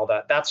were and all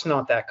that. That's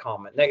not that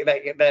common.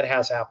 That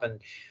has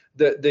happened.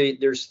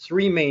 There's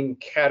three main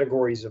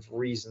categories of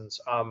reasons.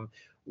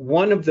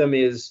 One of them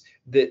is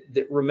that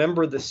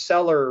remember, the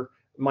seller,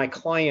 my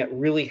client,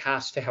 really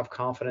has to have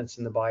confidence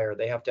in the buyer.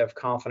 They have to have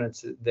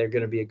confidence that they're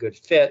going to be a good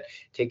fit,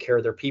 take care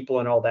of their people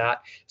and all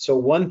that. So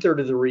 1/3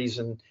 of the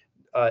reason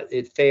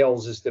it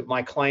fails is that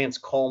my clients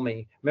call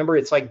me. Remember,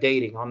 it's like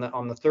dating.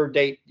 On the third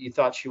date, you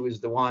thought she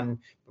was the one.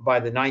 By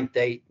the 9th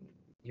date,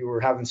 you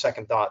were having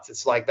second thoughts.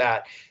 It's like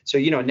that. So,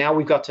 now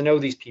we've got to know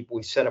these people.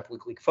 We set up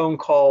weekly phone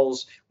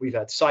calls. We've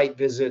had site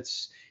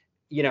visits,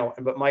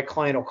 but my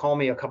client will call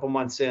me a couple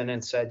months in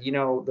and said,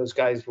 those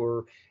guys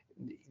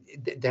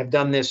have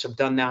done this, have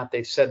done that,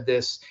 they've said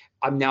this,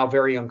 I'm now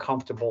very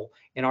uncomfortable.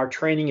 And our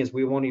training is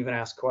we won't even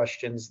ask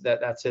questions.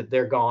 That's it,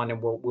 they're gone,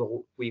 and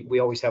we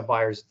always have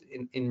buyers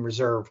in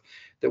reserve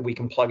that we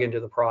can plug into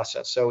the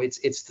process. So it's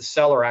the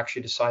seller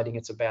actually deciding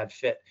it's a bad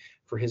fit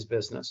for his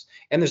business.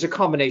 And there's a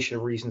combination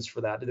of reasons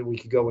for that we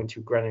could go into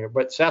granular,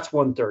 but so that's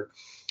 1/3.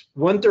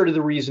 1/3 of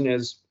the reason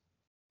is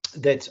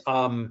that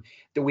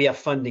we have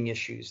funding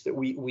issues, that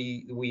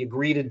we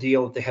agree to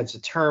deal with the heads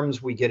of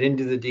terms, we get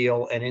into the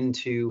deal and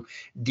into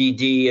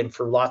DD, and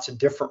for lots of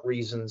different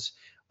reasons,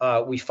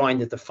 we find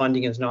that the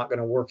funding is not going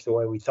to work the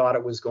way we thought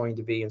it was going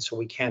to be, and so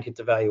we can't hit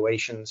the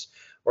valuations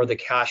or the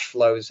cash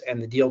flows,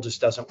 and the deal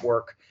just doesn't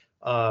work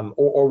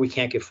or we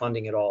can't get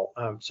funding at all.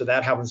 So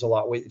that happens a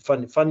lot.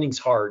 Funding's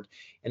hard,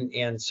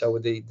 and so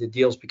the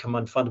deals become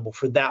unfundable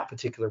for that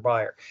particular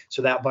buyer.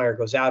 So that buyer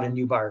goes out, a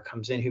new buyer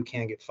comes in who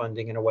can get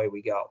funding, and away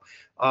we go.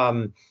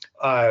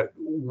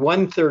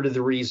 1/3 of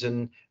the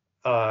reason,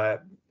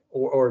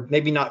 or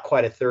maybe not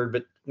quite a third,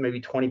 but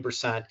maybe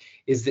 20%,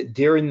 is that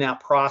during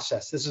that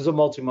process, this is a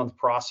multi-month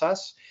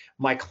process,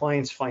 my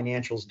client's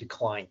financials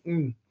decline.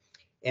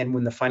 And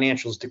when the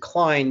financials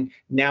decline,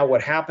 now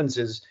what happens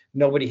is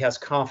nobody has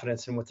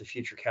confidence in what the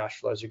future cash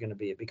flows are going to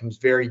be. It becomes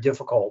very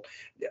difficult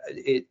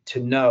to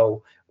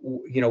know,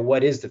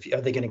 what is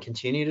are they going to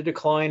continue to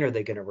decline? Are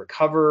they going to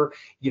recover?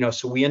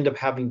 So we end up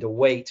having to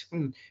wait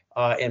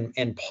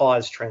and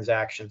pause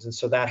transactions. And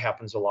so that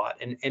happens a lot.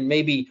 And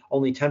maybe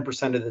only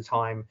 10% of the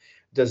time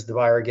does the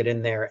buyer get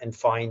in there and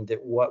find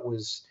that what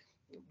was,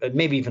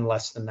 maybe even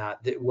less than that,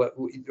 what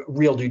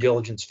real due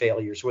diligence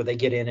failures, where they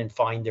get in and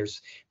find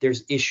there's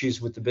issues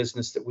with the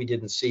business that we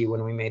didn't see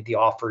when we made the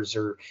offers,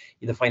 or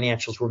the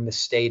financials were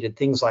misstated.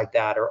 Things like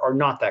that are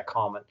not that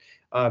common.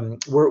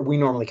 We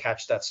normally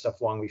catch that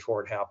stuff long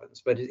before it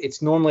happens, but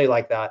it's normally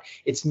like that.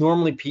 It's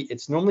normally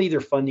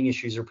either funding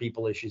issues or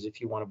people issues, if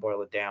you want to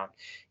boil it down,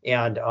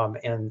 and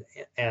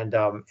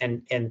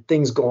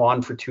things go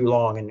on for too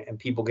long, and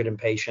people get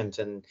impatient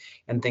and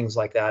things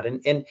like that,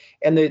 and in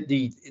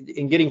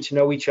getting to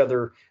know each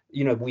other.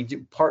 We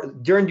do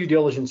during due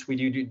diligence, we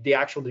do the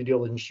actual due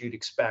diligence you'd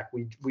expect.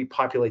 We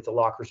populate the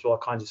lockers with all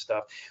kinds of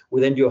stuff. We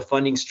then do a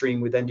funding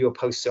stream. We then do a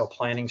post-sale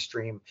planning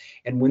stream.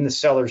 And when the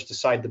sellers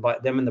decide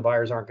them and the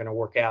buyers aren't going to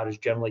work out, is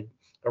generally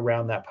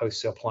around that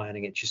post-sale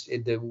planning. It just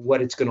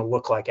what it's going to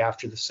look like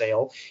after the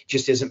sale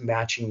just isn't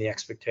matching the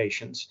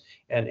expectations,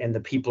 and the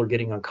people are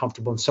getting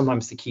uncomfortable. And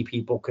sometimes the key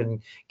people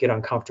can get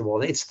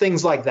uncomfortable. It's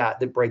things like that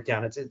break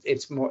down.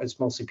 It's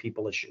mostly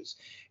people issues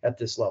at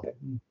this level.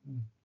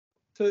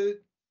 So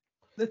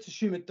let's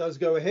assume it does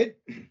go ahead.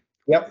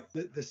 Yep.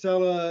 The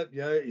seller,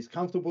 is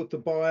comfortable with the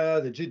buyer,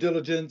 the due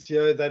diligence,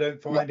 they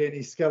don't find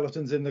any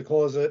skeletons in the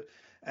closet,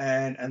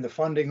 and the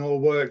funding all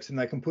works, and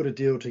they can put a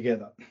deal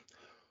together.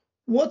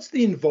 What's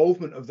the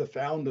involvement of the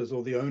founders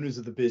or the owners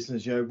of the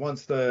business?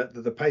 Once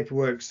the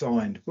paperwork's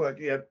signed,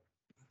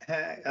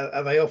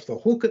 are they off the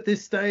hook at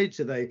this stage?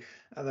 Are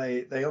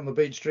they on the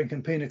beach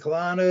drinking pina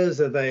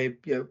coladas? Are they,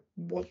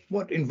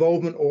 what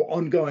involvement or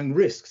ongoing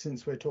risk,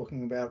 since we're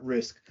talking about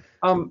risk?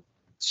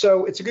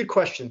 So it's a good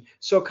question.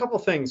 So a couple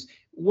things.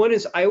 One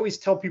is, I always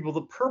tell people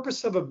the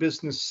purpose of a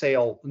business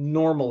sale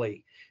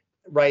normally,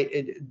 right,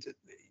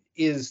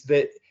 is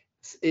that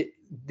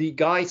the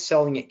guy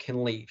selling it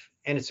can leave.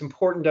 And it's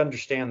important to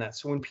understand that.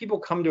 So when people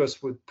come to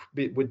us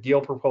with deal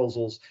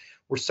proposals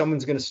where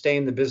someone's going to stay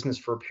in the business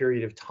for a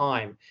period of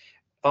time,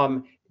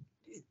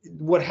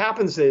 what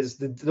happens is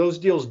that those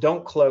deals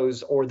don't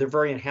close, or they're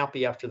very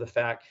unhappy after the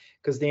fact,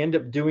 because they end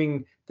up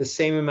doing the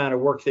same amount of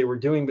work they were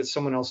doing, but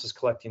someone else is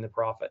collecting the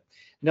profit.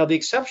 Now, the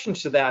exception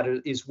to that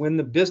is when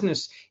the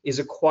business is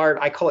acquired.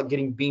 I call it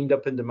getting beamed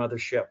up into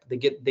mothership. They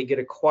get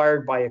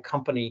acquired by a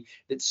company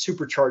that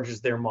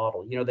supercharges their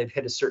model. They've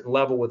hit a certain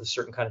level with a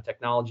certain kind of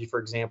technology, for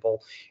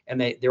example,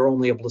 and they're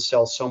only able to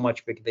sell so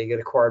much, but they get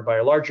acquired by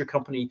a larger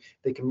company.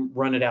 They can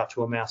run it out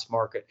to a mass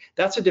market.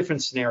 That's a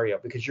different scenario,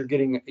 because you're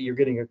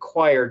getting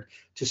acquired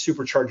to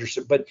supercharge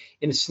yourself. But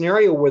in a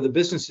scenario where the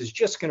business is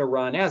just going to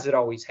run as it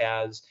always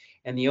has,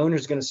 and the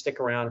owner's going to stick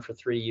around for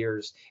 3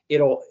 years,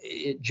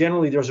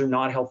 generally those are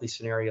not healthy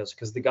scenarios,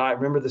 because the guy,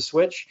 remember the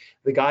switch?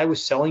 The guy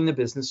was selling the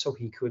business so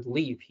he could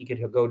leave. He could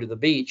go to the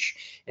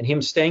beach, and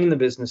him staying in the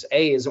business,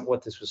 A, isn't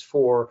what this was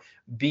for.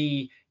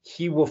 B,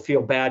 he will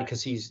feel bad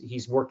because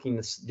he's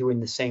working doing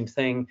the same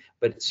thing,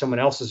 but someone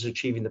else is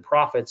achieving the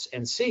profits.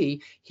 And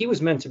C, he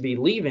was meant to be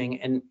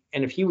leaving, and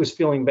if he was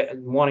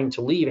wanting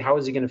to leave, how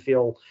is he going to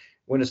feel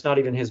when it's not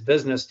even his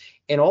business?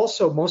 And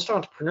also, most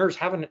entrepreneurs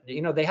haven't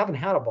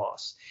had a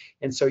boss.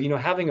 And so,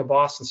 having a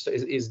boss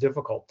is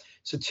difficult.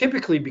 So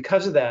typically,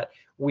 because of that,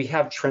 we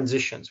have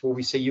transitions where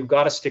we say you've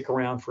got to stick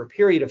around for a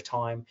period of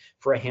time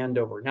for a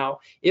handover. Now,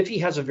 if he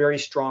has a very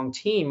strong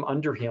team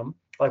under him,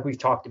 like we've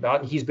talked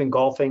about, and he's been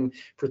golfing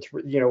for,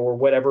 or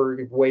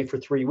whatever way for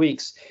 3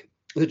 weeks,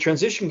 the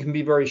transition can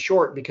be very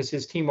short, because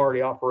his team already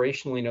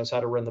operationally knows how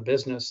to run the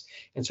business.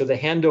 And so the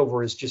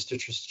handover is just a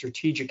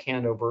strategic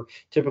handover,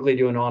 typically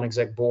to a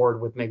non-exec board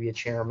with maybe a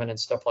chairman and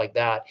stuff like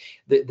that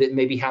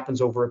maybe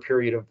happens over a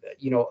period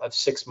of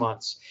 6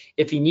 months.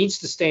 If he needs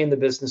to stay in the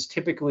business,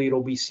 typically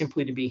it'll be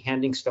simply to be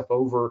handing stuff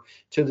over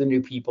to the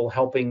new people,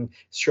 helping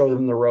show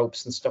them the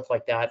ropes and stuff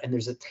like that. And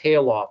there's a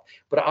tail off.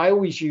 But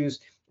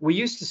we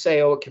used to say,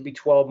 it could be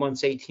 12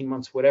 months, 18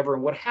 months, whatever.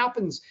 And what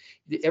happens,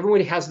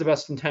 everybody has the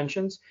best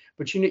intentions,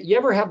 but you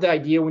ever have the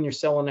idea when you're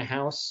selling a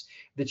house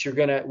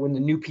that when the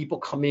new people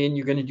come in,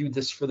 you're going to do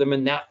this for them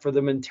and that for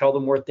them and tell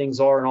them where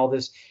things are and all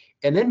this.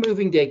 And then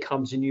moving day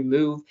comes and you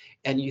move,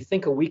 and you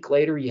think a week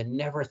later, you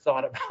never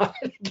thought about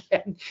it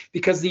again,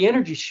 because the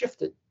energy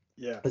shifted.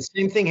 Yeah. The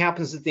same thing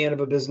happens at the end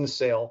of a business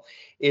sale,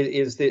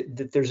 is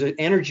that there's an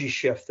energy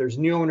shift, there's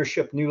new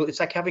ownership, it's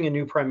like having a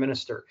new prime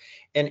minister.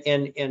 And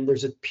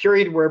there's a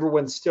period where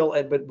everyone's still,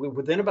 but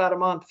within about a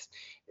month,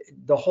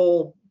 the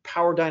whole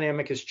power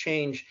dynamic has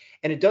changed,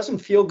 and it doesn't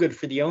feel good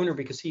for the owner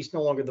because he's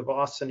no longer the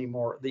boss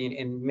anymore,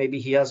 and maybe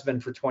he has been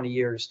for 20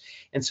 years.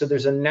 And so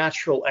there's a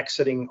natural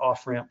exiting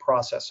off-ramp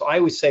process. So I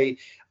always say,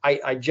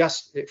 I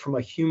just, from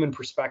a human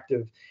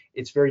perspective,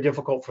 it's very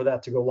difficult for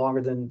that to go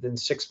longer than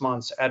 6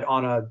 months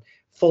on a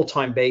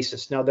full-time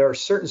basis. Now, there are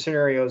certain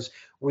scenarios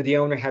where the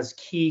owner has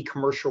key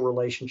commercial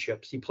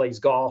relationships. He plays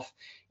golf,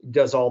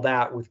 does all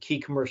that with key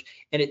commercial,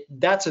 and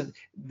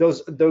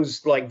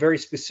those like very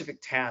specific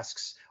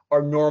tasks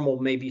are normal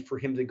maybe for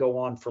him to go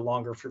on for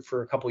longer,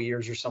 for a couple of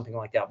years or something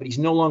like that. But he's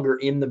no longer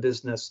in the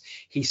business.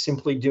 He's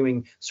simply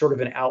doing sort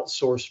of an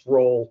outsourced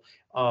role,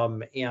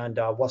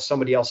 while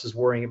somebody else is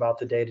worrying about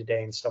the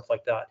day-to-day and stuff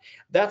like that.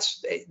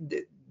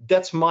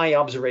 That's my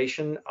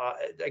observation.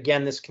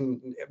 Again,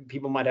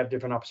 people might have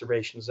different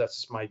observations. That's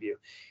just my view.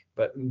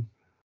 But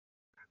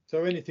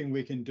so anything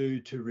we can do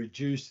to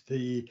reduce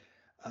the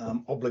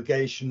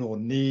obligation or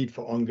need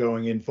for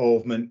ongoing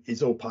involvement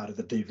is all part of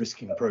the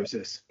de-risking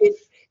process.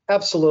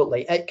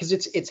 Absolutely, because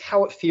it's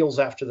how it feels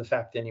after the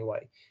fact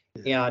anyway.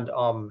 Yeah.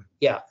 And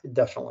yeah,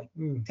 definitely.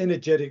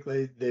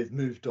 Energetically, they've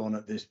moved on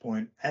at this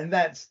point, and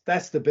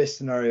that's the best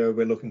scenario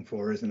we're looking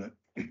for, isn't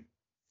it?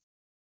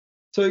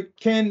 So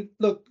Ken,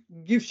 look,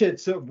 you've shared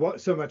so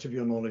much of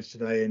your knowledge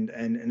today, and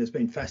it's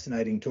been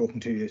fascinating talking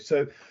to you.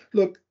 So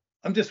look,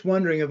 I'm just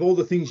wondering, of all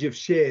the things you've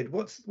shared,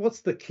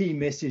 what's the key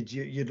message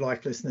you'd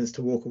like listeners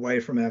to walk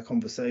away from our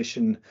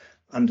conversation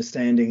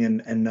understanding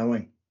and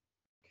knowing?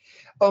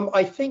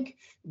 I think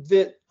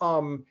that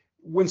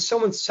when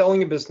someone's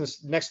selling a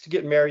business, next to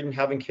getting married and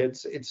having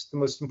kids, it's the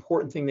most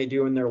important thing they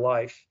do in their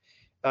life.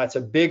 It's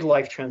a big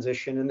life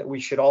transition, and that we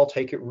should all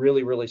take it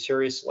really, really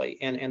seriously.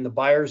 And the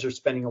buyers are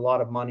spending a lot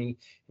of money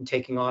and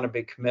taking on a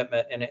big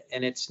commitment.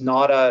 And it's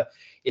not a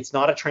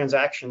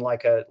transaction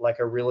like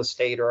a real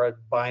estate or a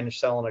buying or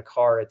selling a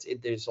car.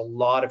 There's a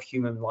lot of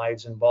human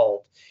lives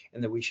involved,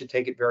 and that we should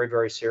take it very,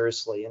 very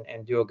seriously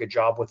and do a good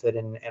job with it,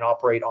 and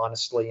operate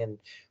honestly and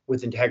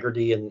with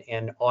integrity,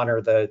 and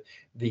honor the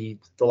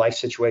life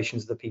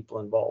situations of the people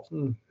involved.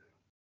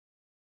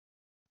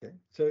 Okay.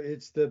 So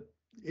it's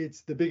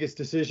the biggest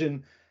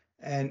decision,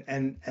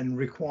 and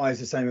requires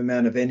the same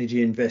amount of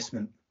energy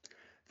investment.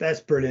 That's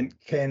brilliant,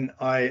 Ken.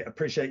 I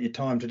appreciate your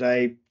time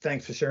today.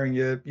 Thanks for sharing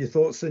your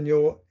thoughts and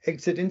your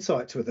exit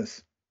insights with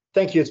us.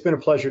 Thank you. It's been a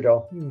pleasure,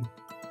 Dale.